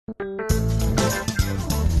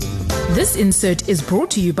This insert is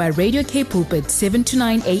brought to you by Radio K Pulpit 7 to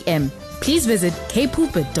 9 a.m. Please visit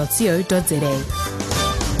kpulpit.co.za.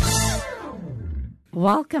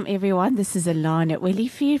 Welcome everyone, this is Alana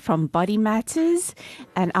Wellifier from Body Matters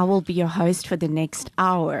and I will be your host for the next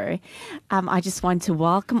hour. I just want to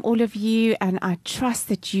welcome all of you and I trust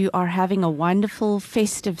that you are having a wonderful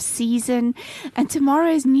festive season and tomorrow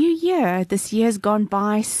is New Year. This year has gone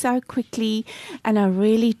by so quickly and I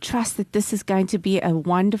really trust that this is going to be a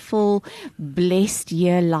wonderful, blessed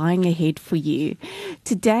year lying ahead for you.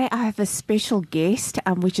 Today I have a special guest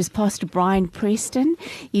which is Pst Brian Preston.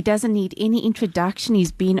 He doesn't need any introduction.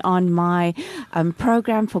 He's been on my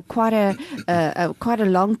program for quite a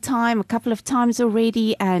long time, a couple of times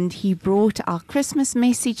already, and he brought our Christmas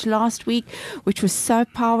message last week, which was so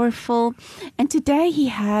powerful. And today he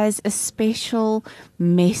has a special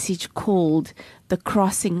message called The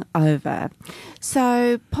Crossing Over.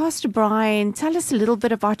 So, Pst Brian, tell us a little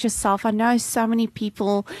bit about yourself. I know so many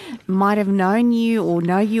people might have known you or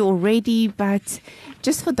know you already, but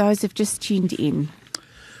just for those who've just tuned in.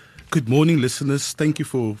 Good morning, listeners. Thank you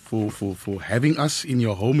for having us in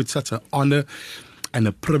your home. It's such an honor and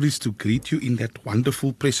a privilege to greet you in that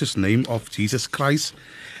wonderful, precious name of Jesus Christ.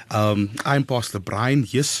 I'm Pst Brian.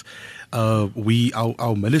 Yes,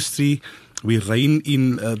 our ministry, we reign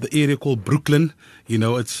in the area called Brooklyn. You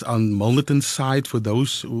know, it's on Milnerton side for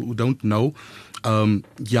those who don't know.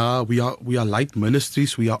 We are Light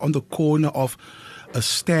Ministries. We are on the corner of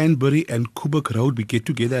Stanbury and Kubuk Road. We get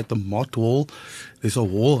together at the Mott Hall. There's a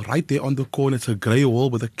wall right there on the corner. It's a grey wall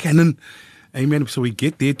with a cannon. Amen. So we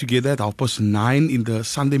get there together at 9:30 in the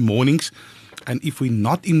Sunday mornings. And if we're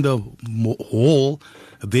not in the hall,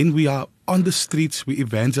 then we are on the streets. We're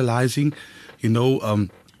evangelizing, going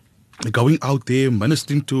out there,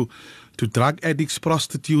 ministering to drug addicts,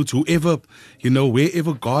 prostitutes, whoever,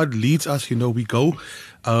 wherever God leads us, we go.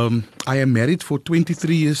 I am married for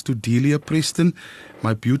 23 years to Delia Preston,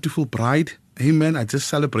 my beautiful bride. Amen. I just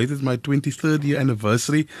celebrated my 23rd year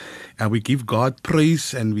anniversary and we give God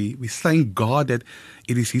praise and we thank God that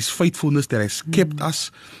it is His faithfulness that has kept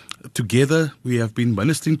us together. We have been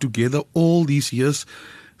ministering together all these years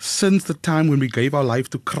since the time when we gave our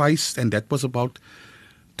life to Christ, and that was about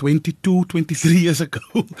 23 years ago.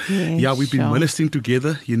 Yes, we've been ministering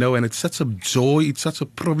together, and it's such a joy, it's such a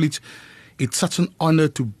privilege, it's such an honor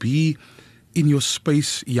to be in your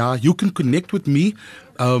space. You can connect with me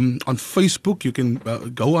on Facebook. You can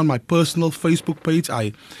go on my personal Facebook page.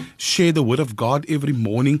 I share the Word of God every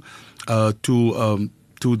morning to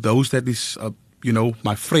those that is,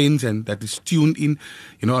 my friends and that is tuned in,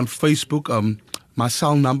 on Facebook. My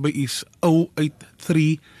cell number is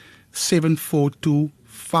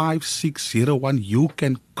 083-742-5601. You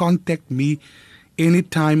can contact me any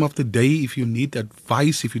time of the day if you need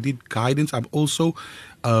advice, if you need guidance. I'm also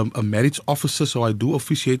a marriage officer, so I do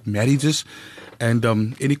officiate marriages. And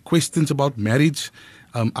any questions about marriage,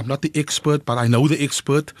 I'm not the expert, but I know the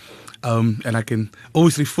expert, and I can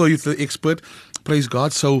always refer you to the expert. Praise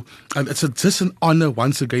God. So it's just an honor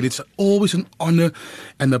once again. It's always an honor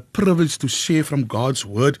and a privilege to share from God's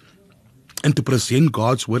Word and to present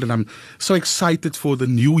God's Word. And I'm so excited for the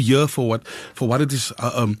new year, for what it is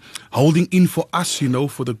holding in for us,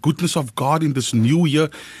 for the goodness of God in this new year.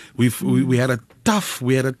 We had a tough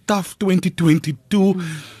 2022.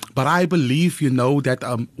 But I believe,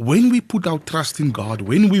 that when we put our trust in God,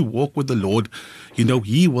 when we walk with the Lord,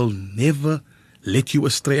 He will never let you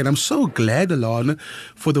astray. And I'm so glad, Alana,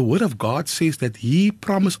 for the Word of God says that He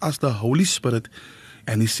promised us the Holy Spirit.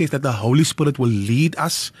 And He says that the Holy Spirit will lead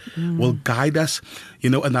us, will guide us.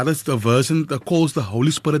 Another version that calls the Holy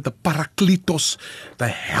Spirit the Parakletos, the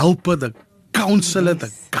helper, the counselor,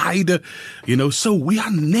 the guider. So we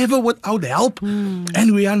are never without help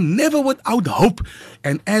and we are never without hope.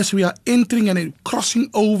 And as we are entering and crossing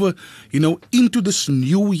over, into this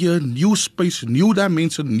new year, new space, new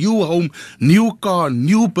dimension, new home, new car,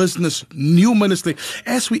 new business, new ministry,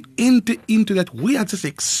 as we enter into that, we are just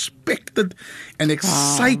expected and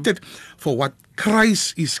excited for what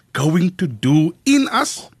Christ is going to do in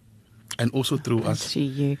us and also through us. Through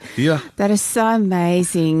you. Yeah. That is so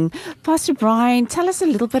amazing. Pst Brian, tell us a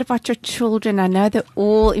little bit about your children. I know they're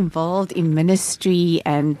all involved in ministry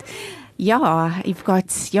and you've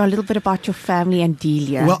got a little bit about your family and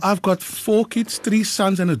Delia. Well, I've got 4 kids, 3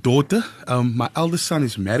 sons and a daughter. My eldest son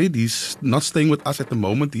is married. He's not staying with us at the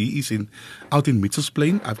moment. He is out in Mitchell's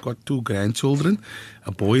Plain. I've got 2 grandchildren,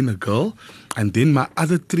 a boy and a girl. And then my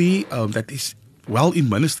other 3 that is well in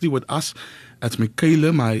ministry with us, that's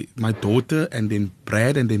Michaela, my daughter, and then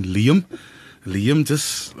Brad, and then Liam. Liam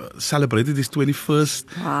just celebrated his 21st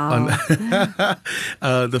on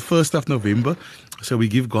the 1st of November. So we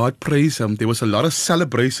give God praise. There was a lot of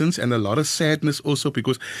celebrations and a lot of sadness also,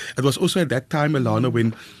 because it was also at that time, Alana,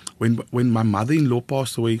 when my mother-in-law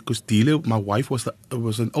passed away, because Delia, my wife, was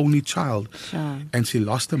an only child. Sure. And she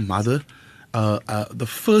lost her mother. The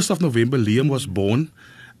 1st of November, Liam was born.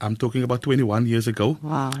 I'm talking about 21 years ago.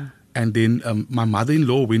 Wow. And then my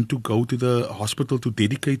mother-in-law went to go to the hospital to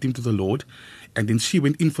dedicate him to the Lord. And then she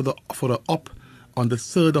went in for the op on the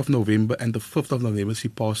 3rd of November, and the 5th of November she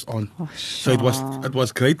passed on. Oh, so it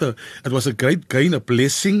was great. It was a great gain, a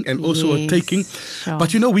blessing, and also a taking. Sure.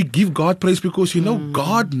 But we give God praise because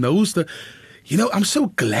God knows I'm so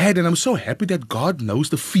glad and I'm so happy that God knows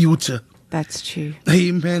the future. That's true.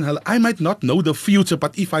 Amen. I might not know the future,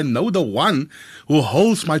 but if I know the one who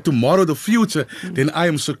holds my tomorrow, the future, then I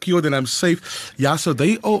am secured and I'm safe. Yeah, so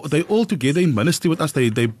they all together in ministry with us.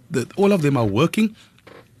 They all of them are working.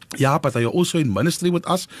 Yeah, but they are also in ministry with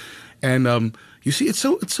us. And you see, it's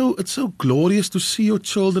so glorious to see your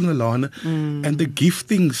children, Alana, and the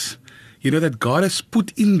giftings, that God has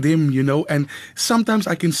put in them, and sometimes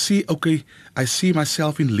I can see, I see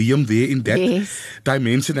myself in Liam there in that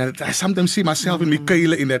dimension, and I sometimes see myself in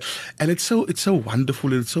Michaela in that, and it's so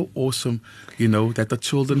wonderful and it's so awesome, that the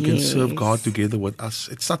children can serve God together with us.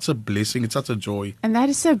 It's such a blessing. It's such a joy. And that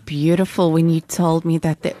is so beautiful when you told me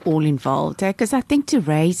that they're all involved. Because I think to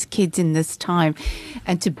raise kids in this time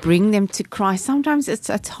and to bring them to Christ, sometimes it's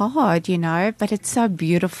hard, but it's so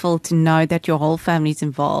beautiful to know that your whole family's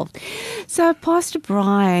involved. So, Pastor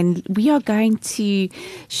Brian, we are going to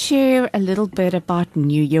share a little bit about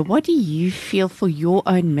New Year. What do you feel for your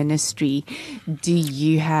own ministry? What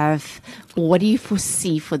do you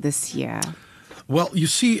foresee for this year? Well, you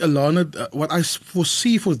see, Alana, what I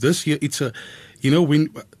foresee for this year, it's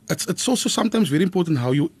it's also sometimes very important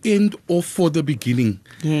how you end off for the beginning.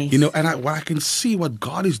 Yes. And I can see what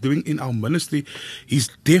God is doing in our ministry. He's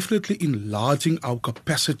definitely enlarging our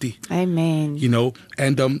capacity. Amen.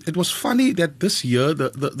 And it was funny that this year,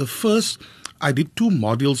 the first, I did 2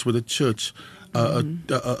 modules with the church.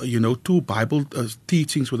 2 Bible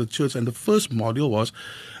teachings with the church. And the first module was,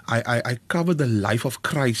 I covered the life of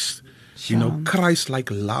Christ. Sure. Christ-like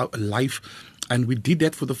life. And we did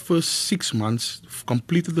that for the first 6 months,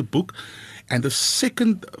 completed the book. And the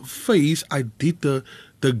second phase, I did the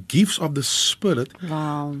gifts of the Spirit.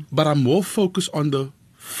 Wow. But I'm more focused on the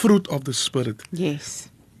fruit of the Spirit.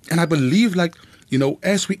 Yes. And I believe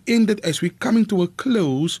as we're coming to a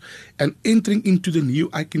close and entering into the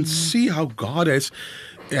new, I can see how God has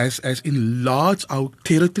enlarged our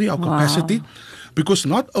territory, our capacity. Because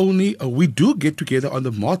not only we do get together on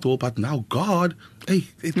the model, but now God,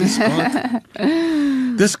 this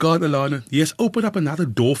God, Alana, He has opened up another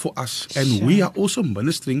door for us. And we are also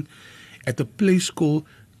ministering at a place called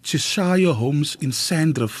Cheshire Homes in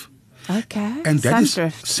Sandrift. Okay. And that is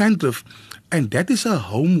Sandrift. And that is a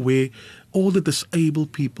home where all the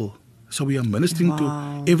disabled people. So we are ministering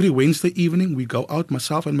to every Wednesday evening. We go out,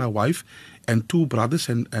 myself and my wife, and 2 brothers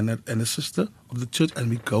and a sister of the church, and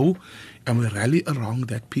we go and we rally around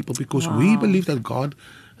that people because we believe that God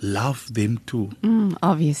loves them too.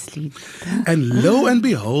 Obviously. And lo and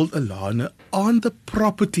behold, Alana, on the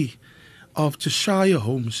property of Cheshire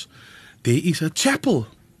Homes, there is a chapel.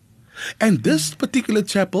 And this particular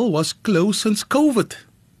chapel was closed since COVID.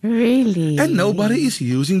 Really? And nobody is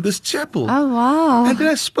using this chapel. Oh, wow. And then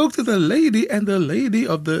I spoke to the lady, and the lady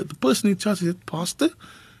of the person in charge said, Pastor,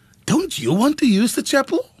 don't you want to use the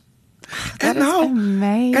chapel? That is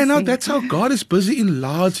amazing. And now that's how God is busy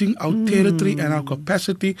enlarging our territory and our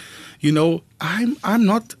capacity. I'm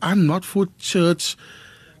not for church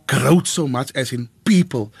growth so much as in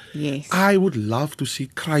people. Yes. I would love to see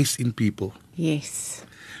Christ in people. Yes.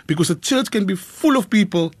 Because a church can be full of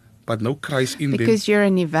people, but no Christ in them. Because you're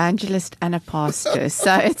an evangelist and a pastor.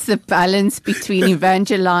 So it's the balance between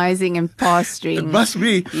evangelizing and pastoring. It must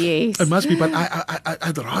be. Yes. It must be. But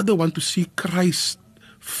I'd rather want to see Christ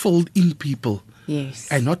filled in people. Yes.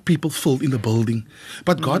 And not people filled in the building.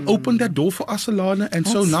 But God opened that door for us, Alana. And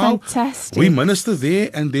That's so now fantastic. we minister there,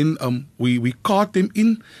 and then we cart them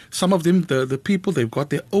in. Some of them, the people, they've got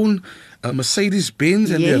their own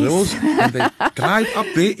Mercedes-Benz and their rolls. And they drive up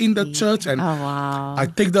there in the church. And I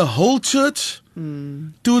take the whole church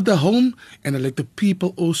to the home, and I let the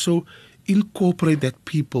people also incorporate that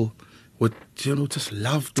people would, just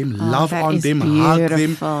love them, love on them,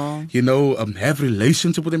 beautiful. Hug them, have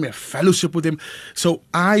relationship with them, have fellowship with them. So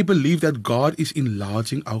I believe that God is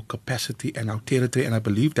enlarging our capacity and our territory, and I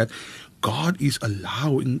believe that God is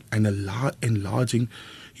allowing and enlarging,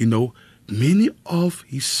 many of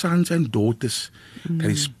his sons and daughters that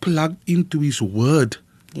is plugged into his word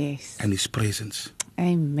Yes. and his presence.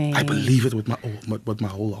 Amen. I believe it with my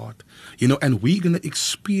whole heart. And we're going to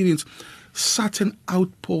experience such an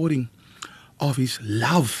outpouring of his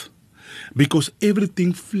love, because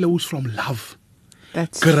everything flows from love.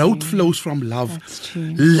 That's Growth true. flows from love. That's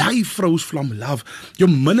true. Life flows from love. Your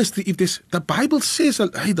ministry, the Bible says,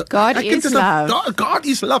 God is love. God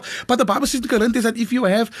is love. But the Bible says in Corinthians that if you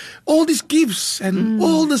have all these gifts and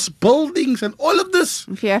all these buildings and all of this,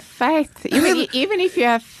 If you have faith, even if you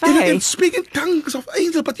have you can faith, speak in tongues of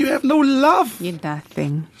angels, but you have no love. you're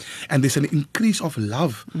nothing. And there's an increase of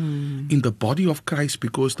love in the body of Christ,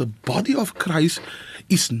 because the body of Christ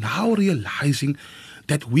is now realizing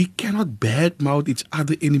that we cannot badmouth each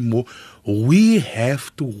other anymore. We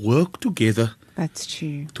have to work together That's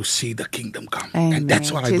true. to see the kingdom come. Amen. And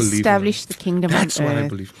that's what I to believe. establish the kingdom That's on what I earth.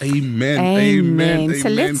 believe. Amen. Amen. Amen. So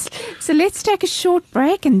Amen. let's take a short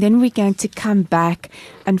break, and then we're going to come back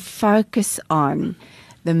and focus on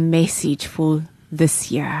the message for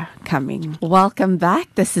this year coming. Welcome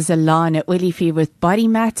back. This is Alana Willifee with Body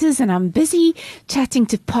Matters, and I'm busy chatting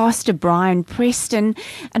to Pst Brian Preston,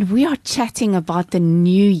 and we are chatting about the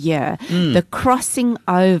new year, the crossing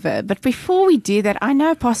over. But before we do that, I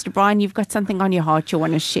know, Pst Brian, you've got something on your heart you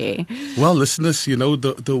want to share. Well, listeners,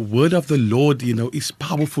 the word of the Lord, is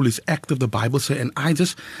powerful, is active, the Bible says. And I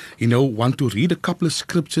just, want to read a couple of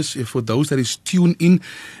scriptures for those that is tuned in.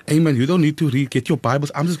 Amen. You don't need to get your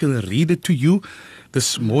Bibles. I'm just going to read it to you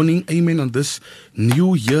this morning. Amen. On this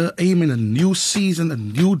new year. Amen. A new season, a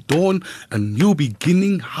new dawn, a new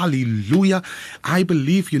beginning. Hallelujah. I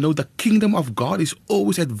believe, the kingdom of God is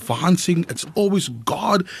always advancing. It's always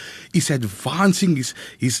God is advancing,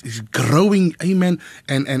 is growing. Amen.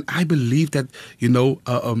 And I believe that,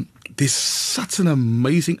 there's such an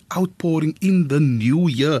amazing outpouring in the new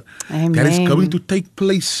year that is going to take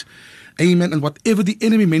place. Amen. And whatever the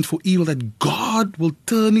enemy meant for evil, that God will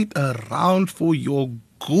turn it around for your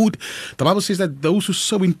good. The Bible says that those who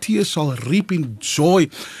sow in tears shall reap in joy.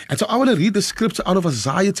 And so I want to read the scripture out of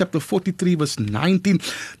Isaiah chapter 43 verse 19.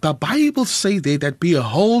 The Bible says there that,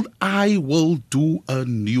 behold, I will do a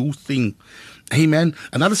new thing. Amen.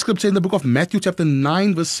 Another scripture in the book of Matthew chapter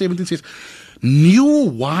 9 verse 17 says, new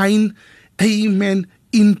wine, amen,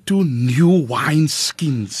 into new wine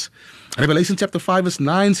skins. Revelation chapter 5 verse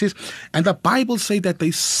 9 says, and the Bible says that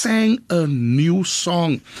they sang a new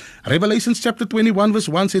song. Revelation chapter 21 verse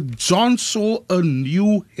 1 said, John saw a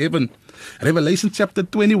new heaven. Revelation chapter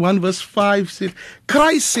 21 verse 5 said,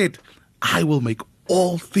 Christ said, I will make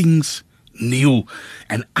all things new.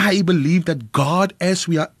 And I believe that God, as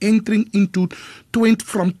we are entering into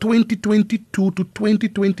from 2022 to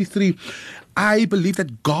 2023, I believe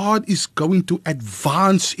that God is going to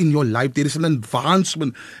advance in your life. There is an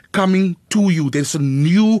advancement coming to you. There's a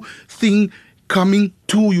new thing coming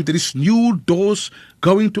to you. There is new doors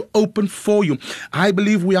going to open for you. I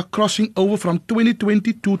believe we are crossing over from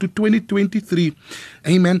 2022 to 2023.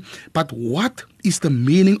 Amen. But what is the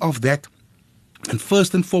meaning of that? And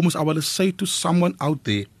first and foremost, I want to say to someone out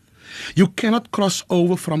there, you cannot cross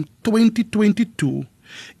over from 2022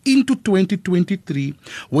 into 2023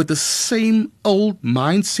 with the same old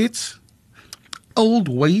mindsets, old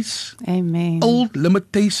ways, Amen. old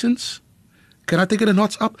limitations. Can I take it a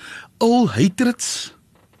notch up? Old hatreds,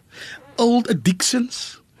 old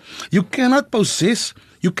addictions. You cannot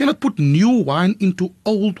put new wine into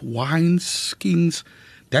old wine skins.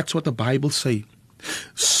 That's what the Bible says.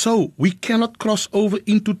 So we cannot cross over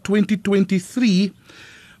into 2023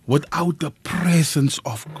 without the presence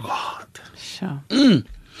of God. Sure.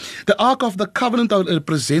 The Ark of the Covenant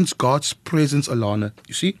represents God's presence, Alana.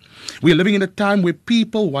 You see, we are living in a time where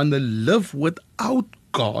people want to live without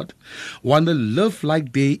God, want to live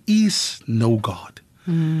like there is no God.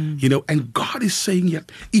 And God is saying, yeah,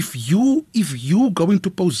 if you going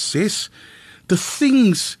to possess the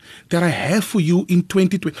things that I have for you in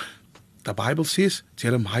 2020, the Bible says,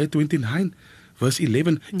 Jeremiah 29, verse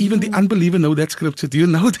 11, even the unbeliever know that scripture. Do you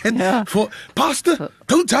know that? Yeah. For Pastor,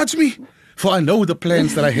 don't judge me, for I know the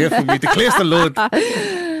plans that I have for me, declares the Lord.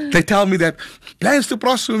 They tell me that plans to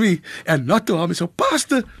prosper me and not to harm me. So,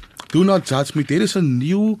 Pastor, do not judge me. There is a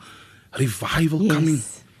new revival coming.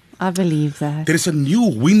 I believe that. There is a new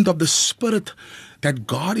wind of the Spirit that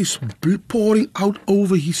God is pouring out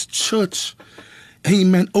over His church.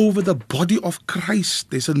 Amen. Over the body of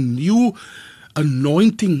Christ. There's a new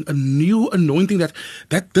anointing,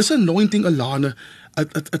 that this anointing, Alana,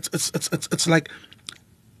 it's like,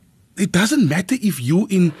 it doesn't matter if you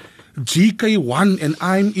in GK1 and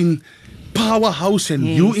I'm in powerhouse and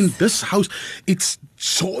you Yes. in this house. It's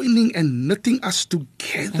joining and knitting us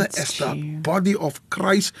together That's as the true. body of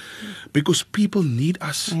Christ, because people need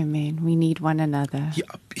us. Amen. We need one another.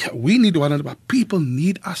 Yeah, we need one another, but people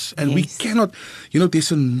need us, and we Yes. cannot,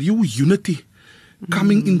 there's a new unity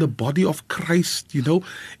coming in the body of Christ,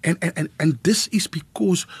 and this is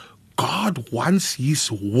because God wants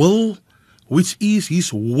His will, which is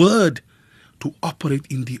His word, to operate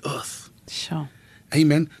in the earth. Sure.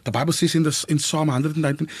 Amen. The Bible says in Psalm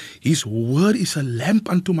 119, His word is a lamp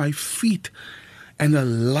unto my feet and a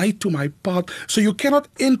light to my path. So you cannot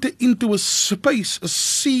enter into a space, a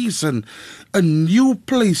season, a new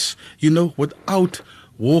place, without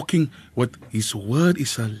walking with His word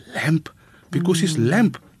is a lamp. Because His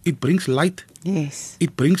lamp, it brings light. Yes.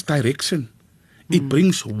 It brings direction. It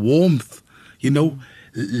brings warmth.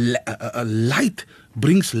 Light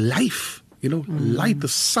brings life. Light, the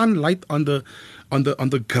sunlight on the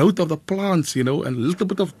growth of the plants, and a little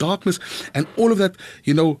bit of darkness, and all of that,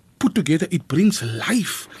 put together, it brings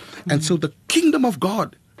life. And so the kingdom of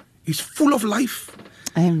God is full of life.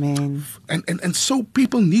 Amen. And so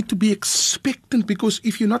people need to be expectant, because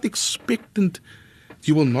if you're not expectant,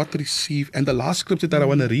 you will not receive. And the last scripture that I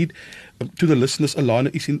want to read to the listeners, Alana,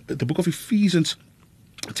 is in the book of Ephesians,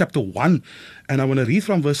 chapter 1. And I want to read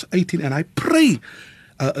from verse 18. And I pray,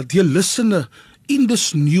 dear listener, in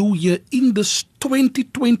this new year, in this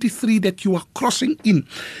 2023 that you are crossing in,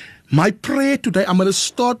 my prayer today, I'm going to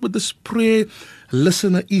start with this prayer,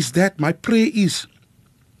 listener, is that my prayer is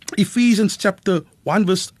Ephesians chapter 1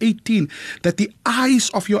 verse 18, that the eyes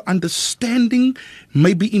of your understanding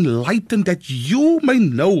may be enlightened, that you may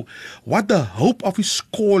know what the hope of His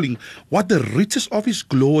calling, what the riches of His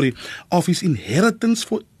glory, of His inheritance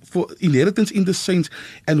for inheritance in the saints,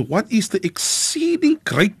 and what is the exceeding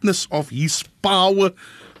greatness of His power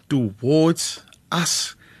towards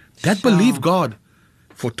us that believe God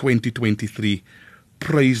for 2023.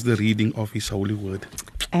 Praise the reading of His holy word.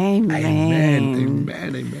 Amen. Amen.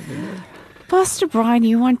 Amen. Amen. Amen. Pastor Brian,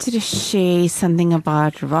 you wanted to share something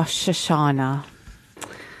about Rosh Hashanah.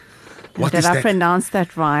 What Did is I that? pronounce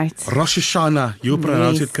that right? Rosh Hashanah. You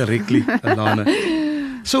pronounce Yes. it correctly, Alana.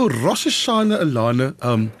 So Rosh Hashanah, Alana,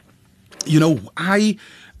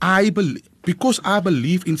 I believe, because I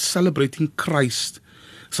believe in celebrating Christ,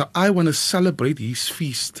 so I want to celebrate His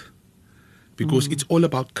feast, because it's all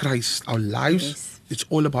about Christ. Our lives, Yes. it's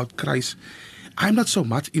all about Christ. I'm not so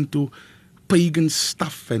much into pagan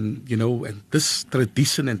stuff and this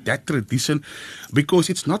tradition and that tradition, because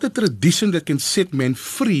it's not a tradition that can set men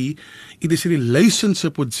free. It is a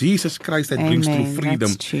relationship with Jesus Christ that brings true Amen.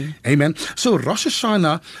 freedom. That's true. Amen. So Rosh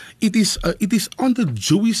Hashanah, it is on the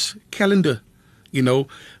Jewish calendar.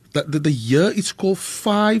 The year is called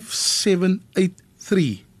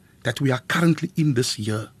 5783, that we are currently in this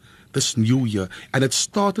year, this new year, and it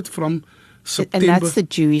started from September. And that's the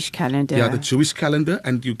Jewish calendar. Yeah, the Jewish calendar,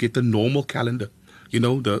 and you get the normal calendar.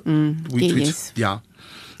 Yes. Yeah.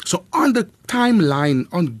 So on the timeline,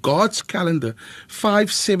 on God's calendar,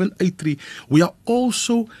 5783, we are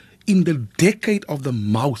also in the decade of the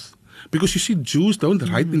mouth. Because you see, Jews don't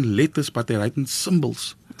write in letters, but they write in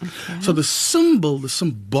symbols. Okay. So the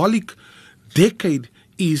symbolic decade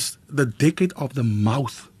is the decade of the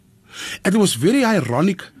mouth. And it was very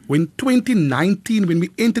ironic when we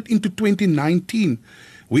entered into 2019,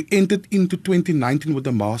 we entered into 2019 with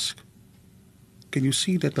the mask. Can you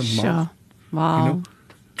see that the Sure. mouth? Wow.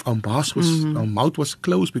 Our mouth was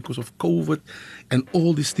closed because of COVID and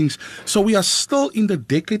all these things. So we are still in the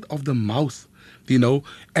decade of the mouth, and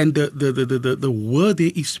the word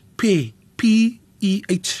there is P,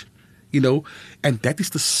 P-E-H, and that is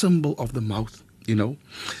the symbol of the mouth,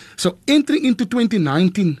 So entering into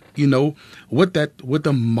 2019, with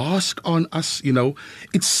the mask on us,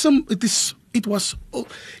 it was,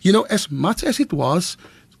 as much as it was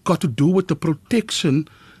got to do with the protection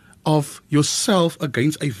of yourself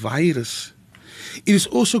against a virus, it has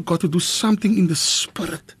also got to do something in the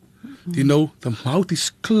spirit. The mouth is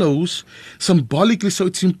closed symbolically, so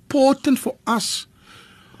it's important for us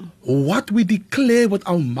what we declare with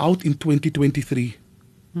our mouth in 2023.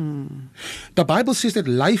 The Bible says that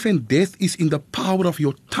life and death is in the power of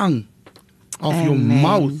your tongue, of your Amen.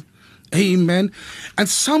 mouth. Amen. And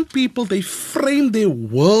some people, they frame their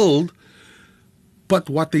world but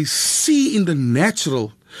what they see in the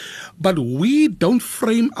natural. But we don't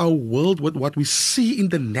frame our world with what we see in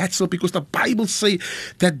the natural, because the Bible says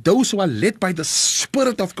that those who are led by the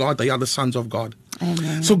Spirit of God, they are the sons of God.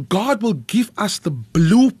 Amen. So God will give us the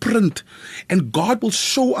blueprint, and God will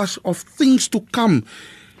show us of things to come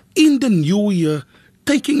in the new year,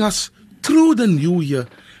 taking us through the new year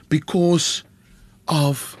because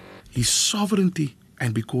of His sovereignty,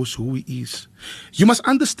 and because who He is. You must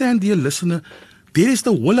understand, dear listener, there is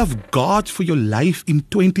the will of God for your life in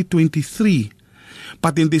 2023.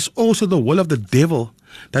 But then there's also the will of the devil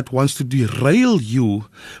that wants to derail you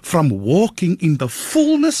from walking in the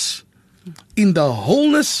fullness, in the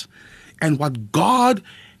wholeness, and what God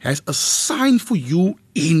has assigned for you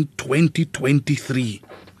in 2023.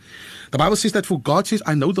 The Bible says that, for God says,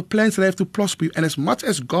 I know the plans that I have to prosper you. And as much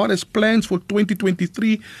as God has plans for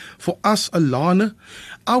 2023 for us, Alana,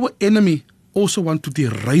 our enemy also wants to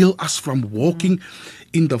derail us from walking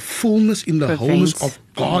in the fullness, in the wholeness of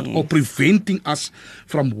God, or preventing us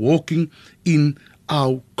from walking in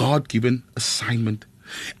our God-given assignment.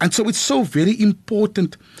 And so it's so very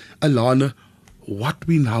important, Alana, what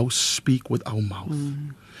we now speak with our mouth.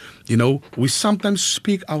 You know, we sometimes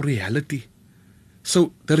speak our reality.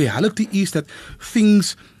 So the reality is that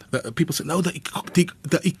things, people say, no, the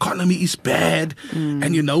economy is bad,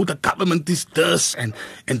 and you know, the government is this, and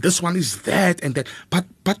this one is that, and that. But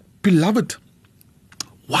beloved,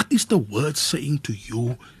 what is the word saying to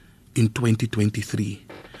you in 2023?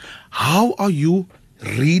 How are you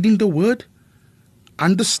reading the word,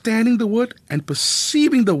 understanding the word, and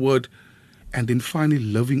perceiving the word, and then finally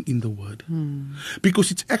living in the word?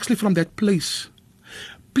 Because it's actually from that place.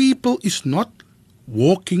 People is not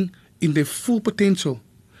walking in their full potential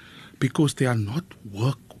because they are not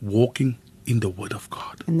walking in the word of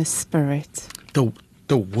God. In the Spirit.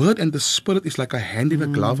 The word and the Spirit is like a hand in a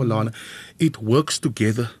glove, Alana. It works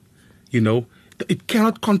together, you know. It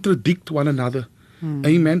cannot contradict one another.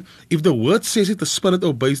 Amen. If the word says it, the Spirit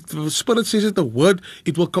obeys. If the Spirit says it, the word,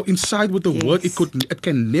 it will coincide with the word. It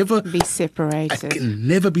can never be separated. It can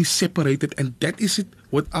never be separated. And that is it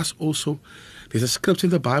with us also. There's a scripture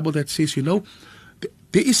in the Bible that says, you know,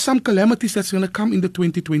 there is some calamities that's going to come in the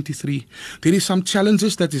 2023. There is some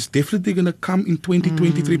challenges that is definitely going to come in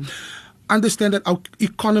 2023. Understand that our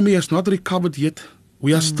economy has not recovered yet.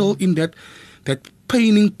 We are still in that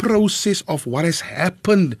paining process of what has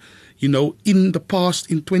happened, you know, in the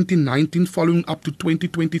past, in 2019, following up to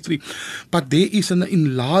 2023. But there is an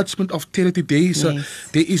enlargement of territory.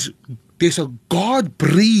 There's a God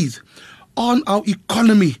breathe on our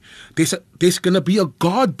economy. There's going to be a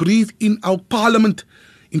God breathe in our parliament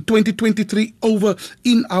in 2023, over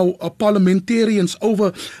in our parliamentarians,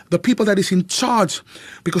 over the people that is in charge,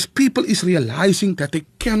 because people is realizing that they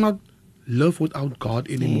cannot live without God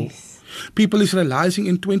anymore. People is realizing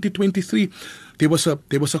in 2023, there was in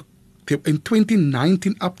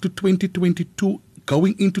 2019 up to 2022,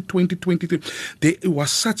 going into 2023, there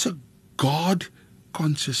was such a God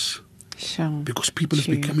conscious. Because people is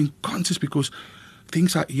becoming conscious, because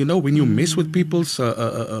things are, you know, when you mess with people's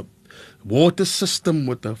water system,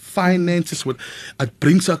 with the finances, it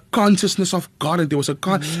brings a consciousness of God. And there was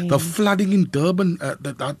the flooding in Durban,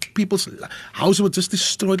 the people's houses were just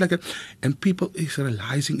destroyed like that. And people is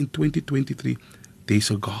realizing in 2023,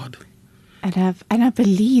 there's a God. And I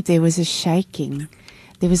believe there was a shaking.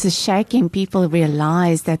 There was a shaking. People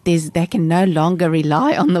realized that they can no longer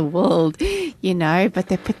rely on the world, you know, but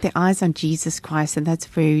they put their eyes on Jesus Christ, and that's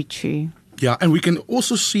very true. Yeah, and we can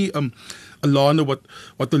also see, Alana,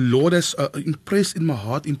 what the Lord has impressed in my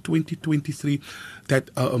heart in 2023, that,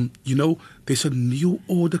 you know, there's a new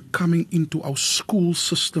order coming into our school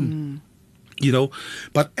system, you know.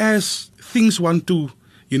 But as things want to,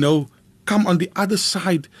 you know, come on the other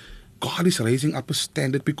side, God is raising up a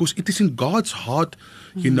standard, because it is in God's heart,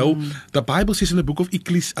 you know. The Bible says in the book of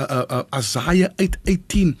Isaiah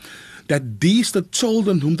 8:18, that these the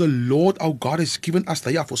children whom the Lord our God has given us,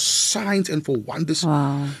 they are for signs and for wonders.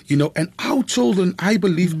 You know, and our children, I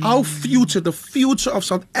believe, our future, the future of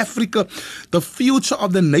South Africa, the future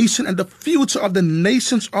of the nation, and the future of the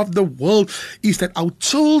nations of the world, is that our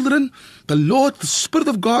children, the Lord, the Spirit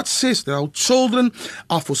of God says that our children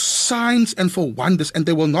are for signs and for wonders, and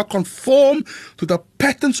they will not conform to the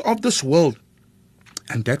patterns of this world.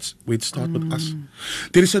 And that's where it starts with us.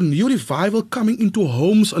 There is a new revival coming into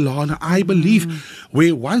homes, Alana, I believe,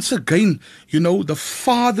 where once again, you know, the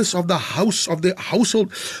fathers of the house, of the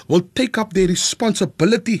household, will take up their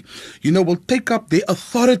responsibility, you know, will take up their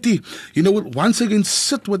authority, you know, will once again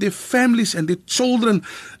sit with their families and their children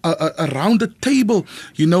around the table,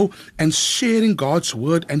 you know, and sharing God's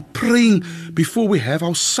word and praying before we have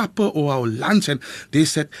our supper or our lunch. And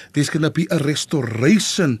there's going to be a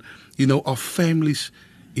restoration, you know, of families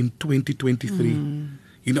in 2023.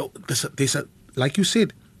 You know, there's a, like you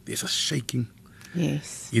said, there's a shaking.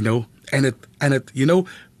 Yes. You know, and it, you know,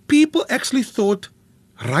 people actually thought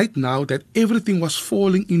right now that everything was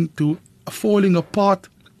falling apart.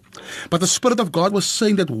 But the Spirit of God was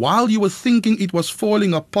saying that while you were thinking it was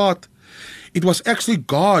falling apart, it was actually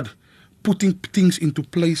God putting things into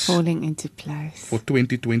place Falling into place. for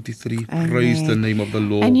 2023. Amen. Praise the name of the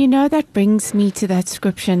Lord. And that brings me to that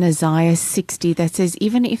scripture in Isaiah 60 that says,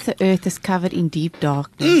 even if the earth is covered in deep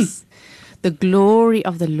darkness, the glory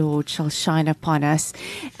of the Lord shall shine upon us.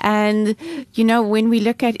 And, when we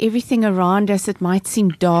look at everything around us, it might seem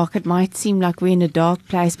dark. It might seem like we're in a dark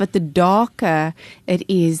place. But the darker it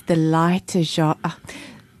is, the lighter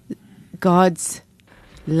God's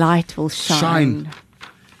light will shine.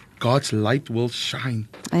 God's light will shine.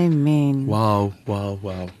 Amen. Wow.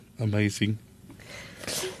 Amazing.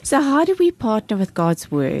 So how do we partner with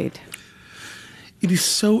God's word? It is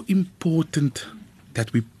so important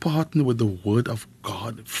that we partner with the word of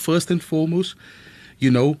God. First and foremost,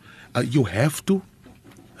 you have to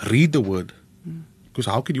read the word. Because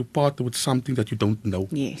how can you partner with something that you don't know?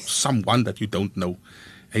 Yes. Someone that you don't know.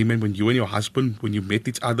 Amen. When you and your husband, when you met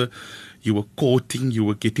each other, you were courting, you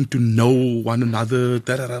were getting to know one another,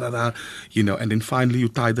 and then finally you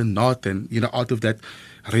tied the knot, and, out of that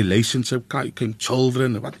relationship came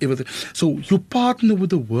children, or whatever. So you partner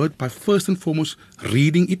with the word by first and foremost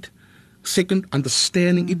reading it, second,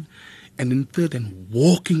 understanding it, and then third, and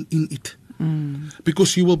walking in it.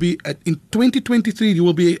 Because you will be, in 2023, you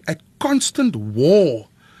will be at constant war.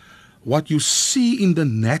 What you see in the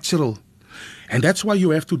natural. And that's why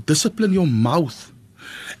you have to discipline your mouth.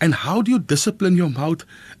 And how do you discipline your mouth?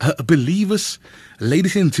 Believers,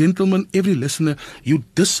 ladies and gentlemen, every listener, you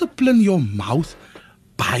discipline your mouth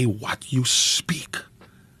by what you speak.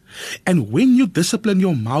 And when you discipline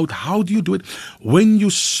your mouth, how do you do it? When you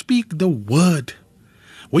speak the word.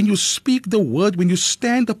 When you speak the word, when you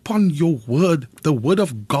stand upon your word, the word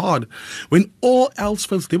of God, when all else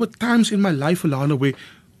fails. There were times in my life, Alana, where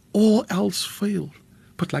all else failed.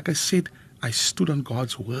 But like I said, I stood on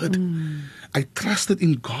God's word. I trusted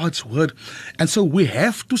in God's word. And so we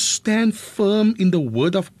have to stand firm in the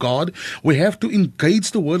word of God. We have to engage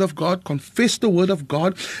the word of God, confess the word of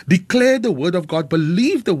God, declare the word of God,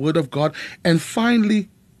 believe the word of God, and finally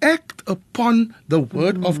act upon the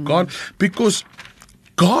word of God, because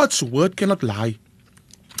God's word cannot lie.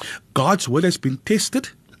 God's word has been tested.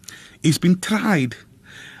 It's been tried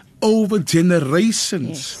over generations.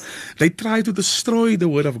 Yes. They try to destroy the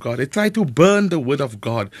word of God. They try to burn the word of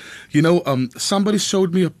God. Somebody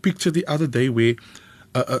showed me a picture the other day where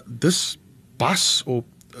this bus or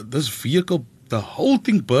this vehicle, the whole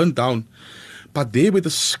thing burned down. But there where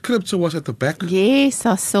the scripture was at the back. Yes,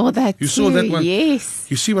 I saw that You too. saw that one? Yes.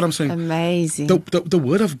 You see what I'm saying? Amazing. The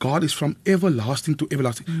word of God is from everlasting to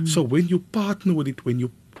everlasting. So when you partner with it, when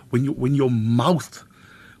your mouth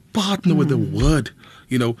partner with the word,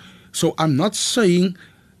 So I'm not saying,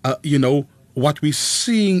 what we're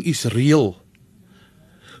seeing is real.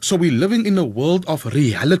 So we're living in a world of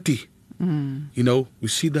reality. We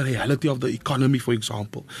see the reality of the economy, for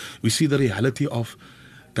example. We see the reality of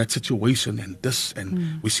that situation and this,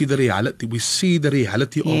 and we see the reality. We see the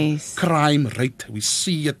reality Yes. of crime rate. We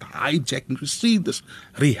see it hijacking. We see this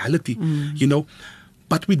reality,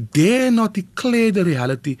 But we dare not declare the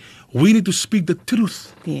reality. We need to speak the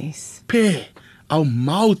truth. Yes. Our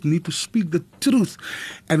mouth need to speak the truth.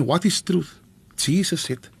 And what is truth? Jesus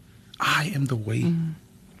said, I am the way,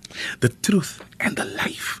 the truth, and the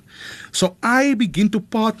life. So I begin to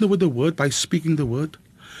partner with the word by speaking the word,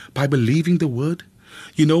 by believing the word.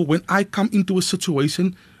 When I come into a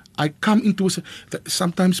situation,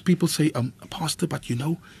 sometimes people say, Pastor, but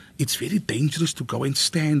it's very dangerous to go and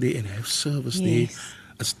stand there and have service there.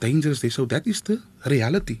 It's dangerous there. So that is the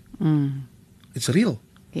reality. It's real.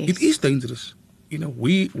 Yes. It is dangerous.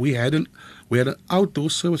 We had an outdoor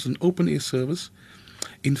service, an open air service,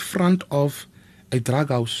 in front of a drug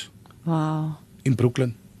house. Wow. In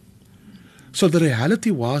Brooklyn. So the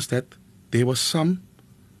reality was that there was some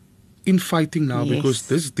infighting now, because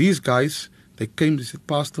these guys, they came, they said,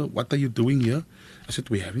 Pastor, what are you doing here? I said,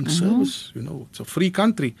 we're having service, it's a free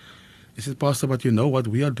country. He said, Pastor, but you know what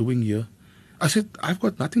we are doing here? I said, I've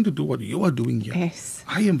got nothing to do what you are doing here. Yes.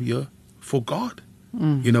 I am here for God,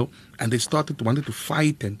 and they wanted to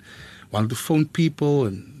fight and wanted to phone people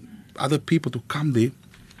and other people to come there.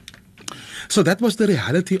 So that was the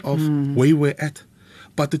reality of where we're at.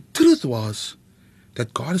 But the truth was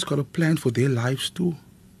that God has got a plan for their lives too.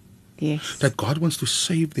 Yes. That God wants to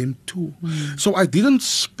save them too. So I didn't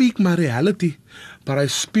speak my reality, but I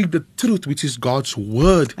speak the truth, which is God's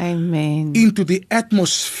word, Amen. into the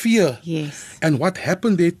atmosphere. Yes. And what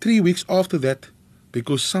happened there 3 weeks after that,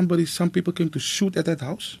 because some people came to shoot at that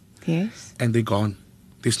house. Yes. And they're gone.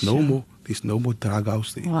 There's no more drug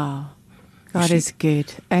house there. Wow. God is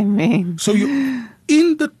good. Amen. So in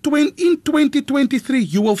 2023,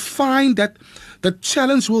 you will find that the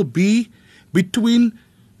challenge will be between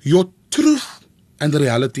your truth and the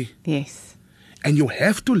reality. Yes. And you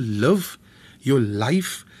have to live your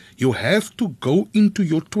life. You have to go into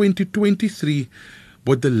your 2023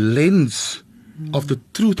 with the lens of the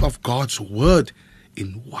truth of God's word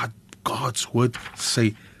in what God's word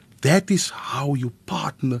say. That is how you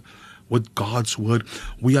partner with God's word.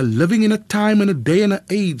 We are living in a time and a day and an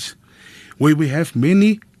age where we have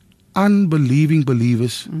many unbelieving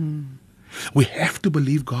believers. We have to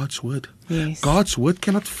believe God's word. Yes. God's word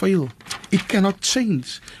cannot fail. It cannot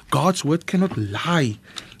change. God's word cannot lie.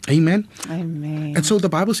 Amen. Amen. And so the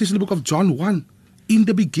Bible says in the book of John 1, in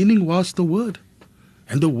the beginning was the word.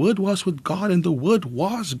 And the word was with God, and the word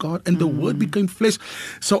was God, and the word became flesh.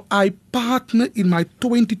 So I partner in my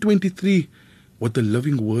 2023 with the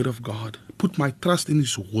living word of God. Put my trust in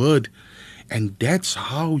his word. And that's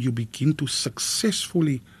how you begin to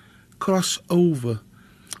successfully cross over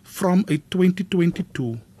from a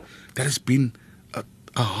 2022 that has been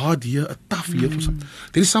a hard year, a tough year. For some.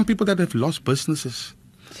 There is some people that have lost businesses.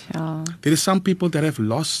 Sure. There is some people that have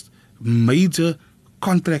lost major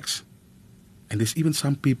contracts. And there's even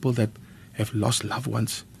some people that have lost loved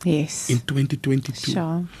ones Yes. in 2022.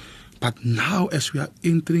 Sure. But now as we are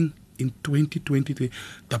entering in 2023,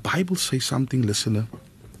 the Bible says something, listener,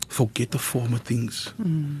 forget the former things.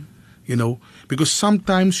 You know, because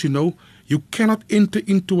sometimes, you know, you cannot enter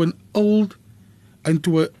into a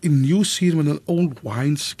new season with an old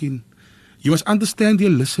wineskin. You must understand, dear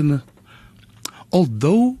listener,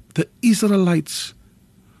 although the Israelites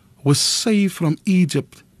were saved from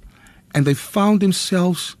Egypt and they found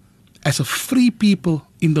themselves as a free people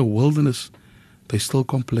in the wilderness, they still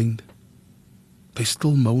complained. They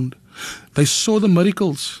still moaned. They saw the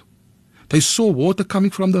miracles. They saw water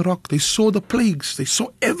coming from the rock. They saw the plagues. They saw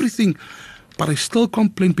everything. But they still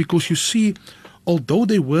complained because, you see, although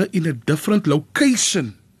they were in a different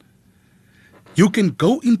location, you can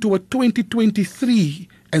go into a 2023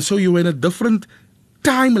 and so you're in a different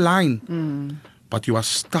timeline. But you are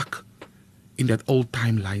stuck in that old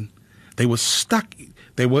timeline. They were stuck.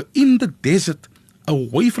 They were in the desert,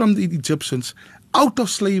 away from the Egyptians, out of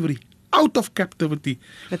slavery, out of captivity.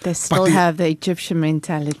 But they still have the Egyptian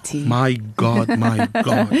mentality. My God, my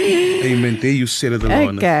God. Amen. There you said it,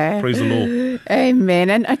 Alana. Okay. Praise the Lord. Amen.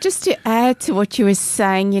 And just to add to what you were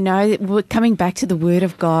saying, you know, we're coming back to the Word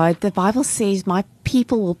of God, the Bible says, my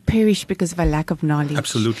people will perish because of a lack of knowledge.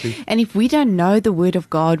 Absolutely. And if we don't know the Word of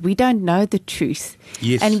God, we don't know the truth.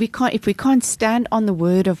 Yes. And if we can't stand on the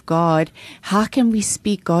Word of God, how can we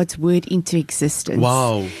speak God's Word into existence?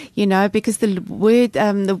 Wow. You know, because the Word,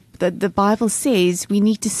 the Bible says we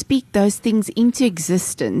need to speak those things into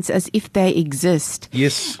existence as if they exist.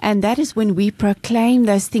 Yes. And that is when we proclaim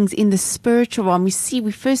those things in the spiritual realm.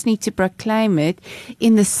 We first need to proclaim it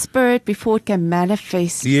in the spirit before it can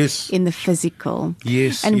manifest in the physical.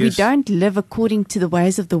 Yes. And yes. we don't live according to the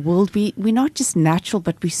ways of the world. We're not just natural,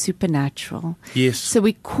 but we're supernatural. Yes. So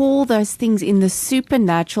we call those things in the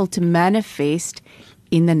supernatural to manifest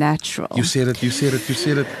in the natural. You said it, you said it, you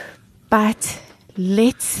said it. But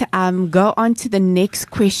let's go on to the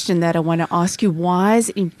next question that I want to ask you. Why is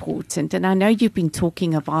it important? And I know you've been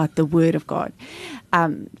talking about the Word of God,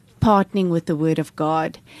 partnering with the Word of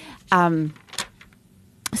God.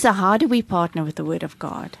 So how do we partner with the Word of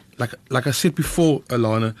God? Like I said before,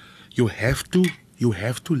 Alana, you have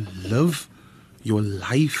to live your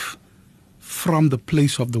life from the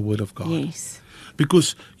place of the Word of God. Yes.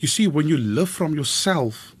 Because you see, when you live from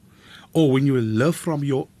yourself, or when you live from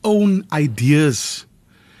your own ideas,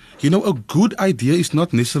 you know, a good idea is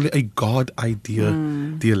not necessarily a God idea,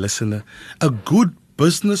 dear listener. A good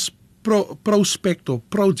business prospect or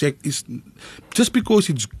project is, just because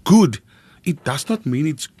it's good, it does not mean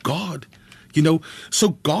it's God. You know, so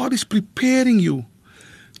God is preparing you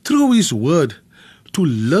through His Word to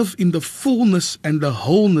live in the fullness and the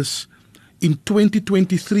wholeness in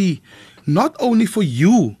 2023, not only for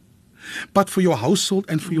you, but for your household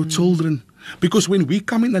and for your children. Because when we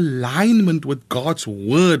come in alignment with God's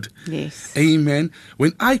Word, Yes. Amen,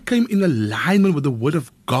 when I came in alignment with the Word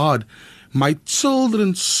of God, my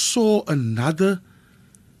children saw another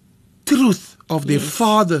truth of their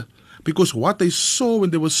father. Because what they saw when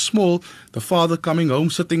they were small, the father coming home,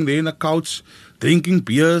 sitting there in the couch, drinking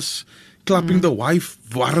beers, clapping the wife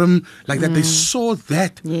warm, like that. They saw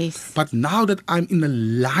that. Yes. But now that I'm in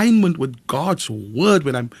alignment with God's Word,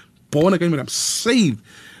 when I'm born again, when I'm saved,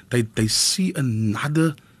 they see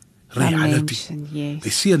another reality. Dimension, yes. They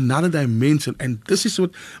see another dimension. And this is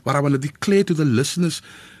what I want to declare to the listeners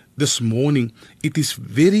this morning. It is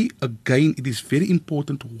very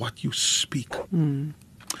important what you speak.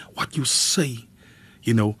 What you say,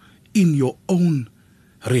 you know, in your own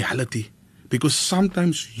reality. Because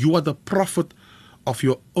sometimes you are the prophet of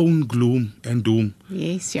your own gloom and doom.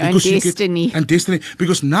 Yes, your own Because you destiny. and destiny.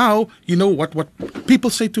 Because now, you know what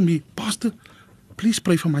people say to me, Pastor, please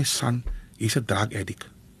pray for my son. He's a drug addict.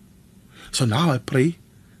 So now I pray.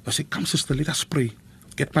 I say, come sister, let us pray.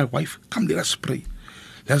 Get my wife, come let us pray.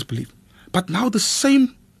 Let us believe. But now the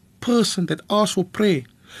same person that asked for prayer,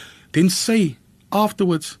 then say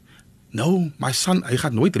afterwards, no, my son, hy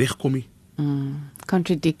gaan nooit regkom nie.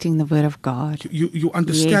 Contradicting the word of God. You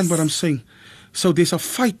understand what I'm saying? So there's a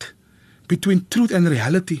fight between truth and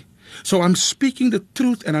reality. So I'm speaking the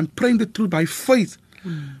truth and I'm praying the truth by faith,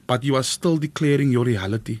 but you are still declaring your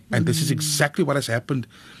reality. And this is exactly what has happened,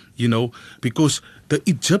 you know, because the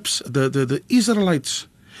Israelites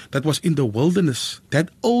that was in the wilderness, that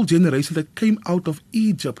old generation that came out of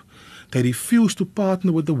Egypt, they refused to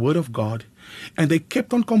partner with the word of God. And they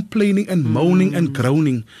kept on complaining and moaning and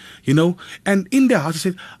groaning, you know. And in their hearts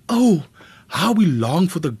they said, oh, how we long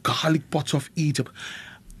for the garlic pots of Egypt.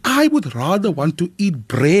 I would rather want to eat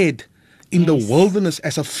bread in the wilderness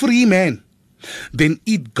as a free man than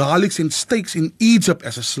eat garlics and steaks in Egypt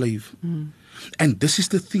as a slave. And this is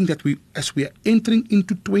the thing that as we are entering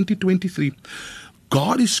into 2023,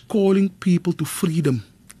 God is calling people to freedom.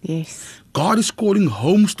 Yes. God is calling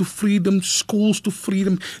homes to freedom, schools to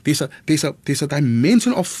freedom. There's a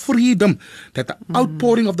dimension of freedom, that the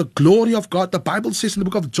outpouring of the glory of God. The Bible says in the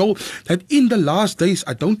book of Joel that in the last days,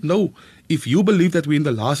 I don't know if you believe that we're in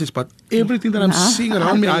the last days, but everything that I'm seeing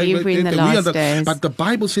around me, believe we're in the last days. But the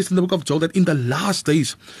Bible says in the book of Joel that in the last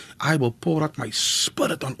days, I will pour out my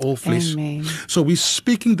spirit on all flesh. Amen. So we're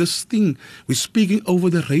speaking this thing. We're speaking over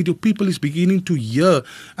the radio. People is beginning to hear.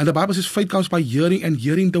 And the Bible says faith comes by hearing and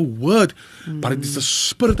hearing the word. But it is the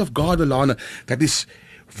Spirit of God, Alana, that is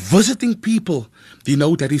visiting people, you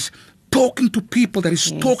know, that is talking to people, that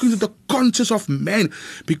is talking to the conscience of man.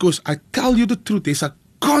 Because I tell you the truth, there's a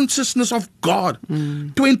consciousness of God.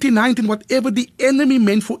 2019, whatever the enemy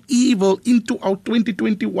meant for evil into our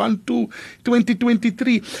 2021 to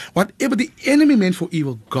 2023, whatever the enemy meant for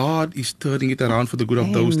evil, God is turning it around for the good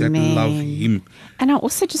of those that love Him. And I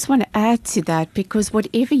also just want to add to that, because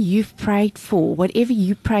whatever you've prayed for, whatever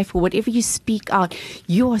you pray for, whatever you speak out,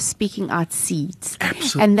 you are speaking out seeds.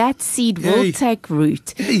 Absolutely. And that seed will take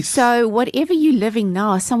root. Yes. So whatever you're living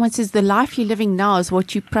now, someone says the life you're living now is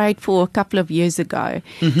what you prayed for a couple of years ago.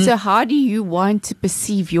 So how do you want to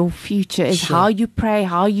perceive your future? Is how you pray,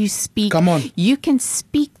 how you speak. Come on. You can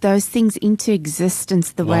speak those things into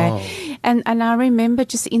existence the way. And I remember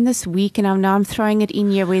just in this week, and now I'm throwing it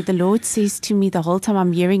in here, where the Lord says to me the whole time,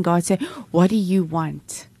 I'm hearing God say, what do you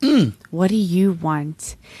want? What do you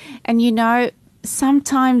want? And you know,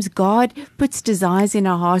 sometimes God puts desires in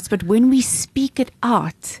our hearts, but when we speak it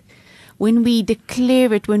out, when we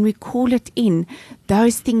declare it, when we call it in,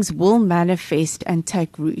 those things will manifest and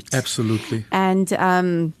take root. Absolutely. And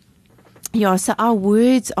so our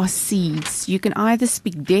words are seeds. You can either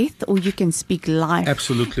speak death or you can speak life.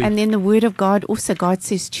 Absolutely. And then the word of God also, God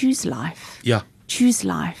says, choose life. Yeah. Choose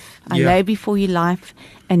life. I lay before you life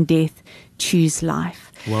and death. Choose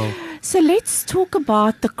life. Wow. So let's talk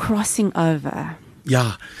about the crossing over.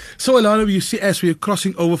 Yeah. So Alana, you see, as we are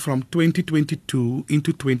crossing over from 2022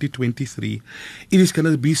 into 2023, it is going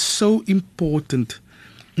to be so important.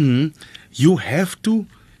 You have to,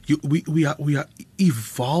 we are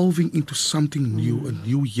evolving into something new, a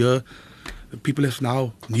new year. People have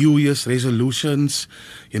now New Year's resolutions.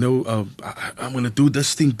 You know, I'm going to do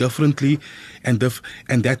this thing differently and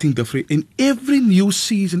that thing different. In every new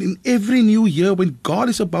season, in every new year, when God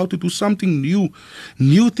is about to do something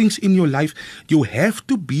new things in your life, you have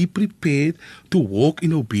to be prepared to walk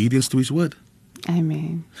in obedience to His word.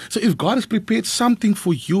 Amen. So if God has prepared something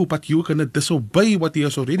for you, but you're going to disobey what He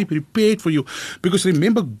has already prepared for you, because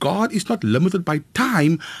remember, God is not limited by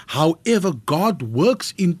time. However, God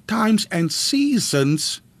works in times and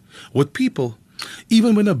seasons with people.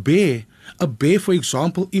 Even when a bear, for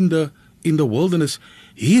example, in the wilderness,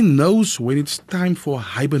 he knows when it's time for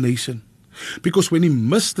hibernation. Because when he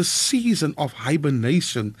missed the season of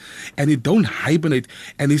hibernation and he don't hibernate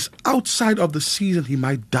and is outside of the season, he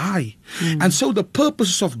might die. And so the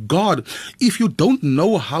purposes of God, if you don't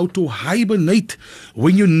know how to hibernate,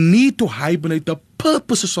 when you need to hibernate, the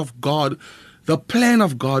purposes of God, the plan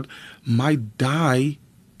of God might die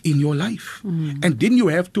in your life. And then you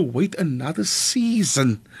have to wait another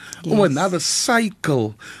season or another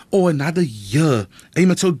cycle or another year.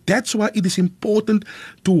 Amen. So that's why it is important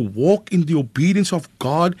to walk in the obedience of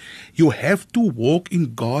God. You have to walk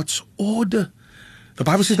in God's order. The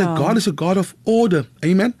Bible says that God is a God of order.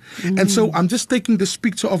 Amen. And so I'm just taking this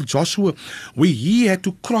picture of Joshua where he had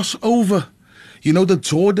to cross over. the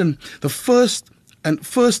Jordan, the first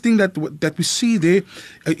thing that we see there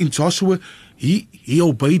in Joshua, he